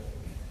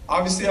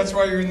Obviously, that's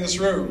why you're in this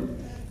room.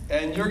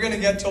 And you're going to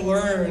get to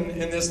learn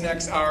in this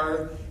next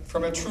hour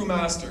from a true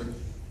master.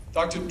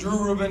 Dr.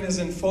 Drew Rubin is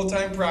in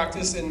full-time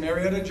practice in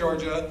Marietta,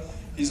 Georgia.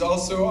 He's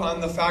also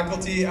on the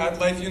faculty at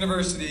Life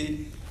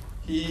University.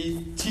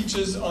 He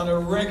teaches on a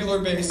regular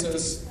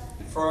basis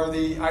for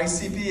the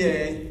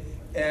ICPA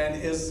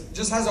and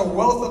just has a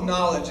wealth of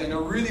knowledge in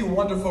a really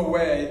wonderful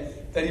way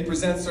that he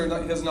presents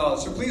his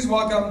knowledge. So please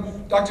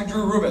welcome Dr.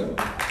 Drew Rubin.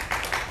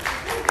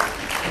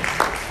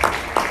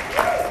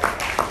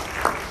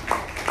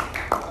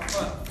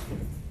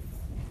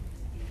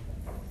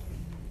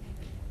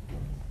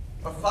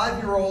 A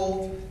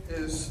 5-year-old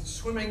is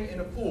swimming in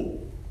a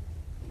pool,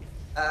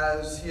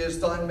 as he has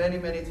done many,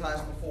 many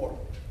times before.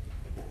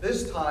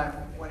 This time,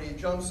 when he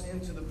jumps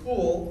into the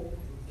pool,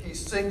 he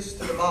sinks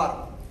to the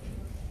bottom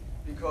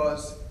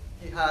because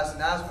he has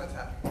an asthma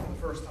attack for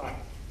the first time.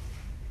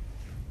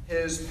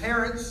 His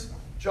parents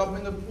jump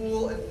in the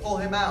pool and pull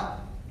him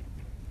out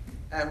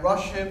and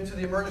rush him to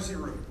the emergency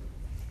room.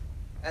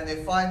 And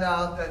they find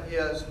out that he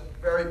has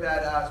very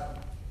bad asthma.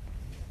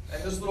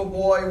 And this little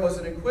boy was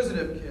an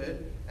inquisitive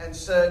kid and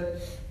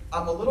said,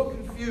 I'm a little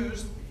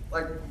confused,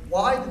 like,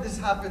 why did this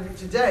happen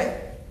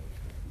today?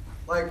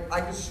 Like,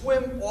 I could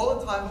swim all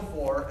the time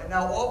before, and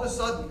now all of a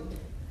sudden,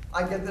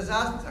 I get this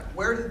asthma attack.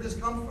 Where did this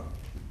come from?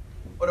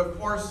 But of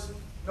course,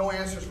 no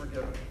answers were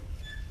given.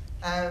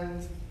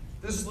 And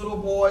this little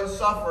boy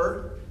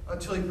suffered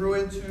until he grew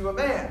into a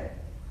man,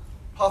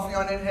 puffing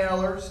on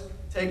inhalers,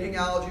 taking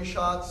allergy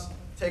shots,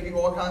 taking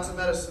all kinds of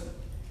medicine.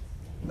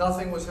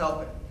 Nothing was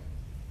helping.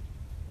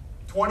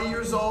 20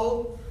 years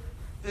old,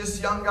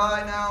 this young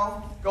guy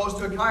now goes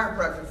to a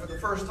chiropractor for the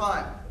first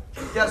time.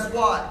 Guess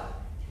why?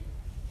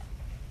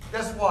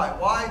 Guess why?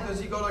 Why does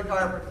he go to a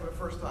chiropractor for the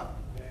first time?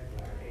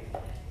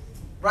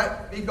 Right?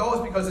 He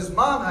goes because his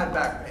mom had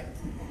back pain.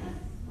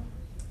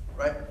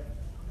 Right?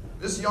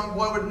 This young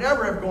boy would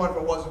never have gone if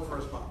it wasn't for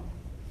his mom.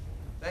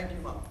 Thank you,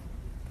 Mom.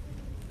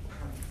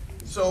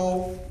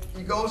 So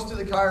he goes to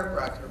the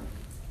chiropractor,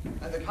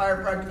 and the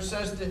chiropractor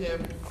says to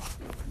him,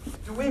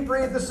 do we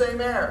breathe the same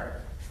air?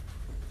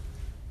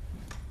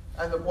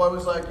 And the boy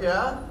was like,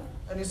 yeah.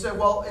 And he said,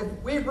 well,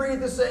 if we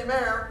breathe the same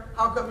air,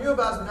 how come you have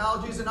asthma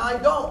allergies and I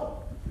don't?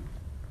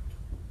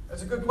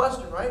 That's a good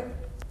question, right?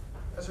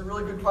 That's a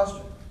really good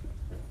question.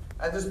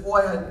 And this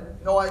boy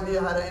had no idea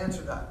how to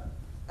answer that.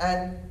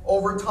 And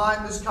over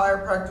time, this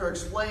chiropractor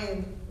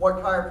explained what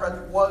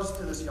chiropractic was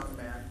to this young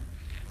man.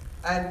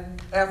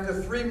 And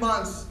after 3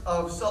 months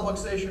of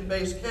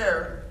subluxation-based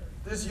care,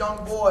 this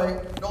young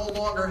boy no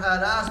longer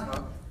had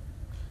asthma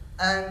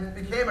and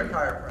became a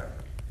chiropractor.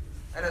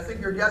 And I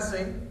think you're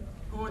guessing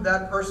who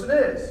that person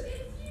is.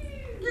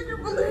 Can you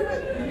believe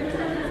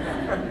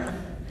it?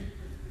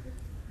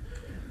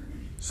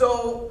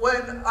 So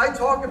when I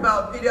talk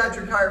about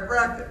pediatric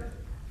chiropractic,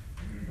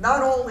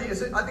 not only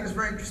is it, I think it's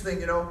very interesting,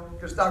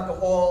 because Dr.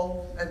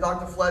 Hall and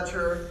Dr.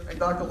 Fletcher and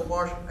Dr.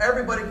 LaMarche,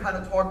 everybody kind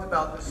of talked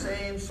about the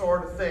same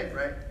sort of thing,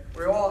 right?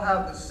 We all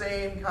have the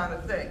same kind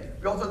of thing.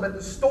 We all talked about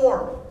the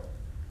storm,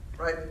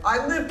 right?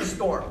 I lived the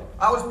storm.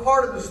 I was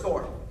part of the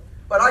storm.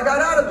 But I got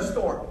out of the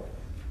storm.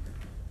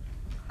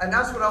 And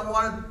that's what I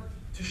wanted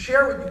to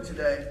share with you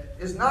today,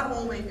 is not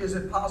only is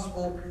it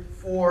possible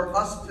for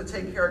us to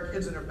take care of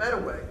kids in a better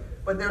way,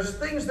 but there's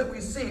things that we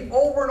see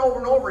over and over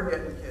and over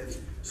again with kids.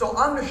 So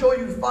I'm going to show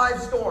you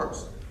 5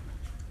 storms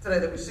today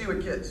that we see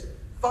with kids.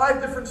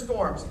 5 different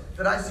storms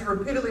that I see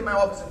repeatedly in my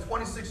office in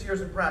 26 years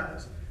in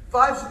practice.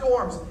 5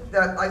 storms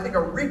that I think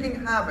are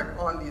wreaking havoc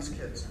on these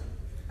kids.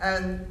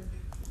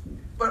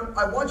 But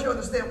I want you to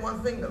understand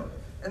one thing, though,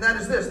 and that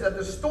is this, that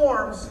the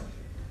storms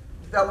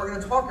that we're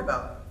going to talk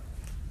about,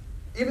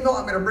 even though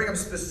I'm going to bring up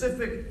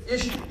specific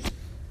issues,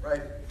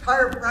 right?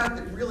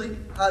 Chiropractic really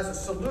has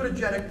a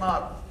salutogenic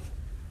model.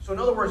 So in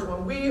other words,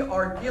 when we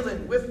are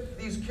dealing with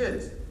these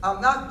kids,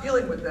 I'm not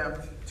dealing with them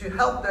to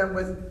help them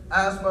with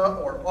asthma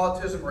or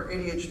autism or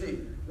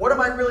ADHD. What am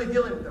I really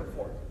dealing with them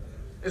for?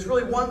 It's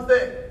really one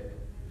thing.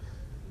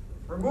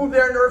 Remove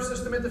their nerve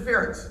system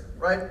interference,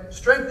 right?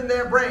 Strengthen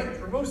their brains,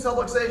 remove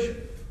subluxation,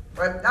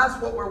 right?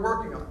 That's what we're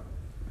working on.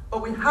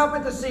 But we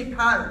happen to see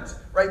patterns,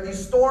 right?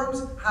 These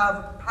storms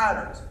have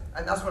patterns.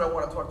 And that's what I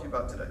want to talk to you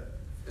about today,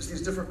 is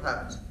these different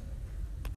patterns.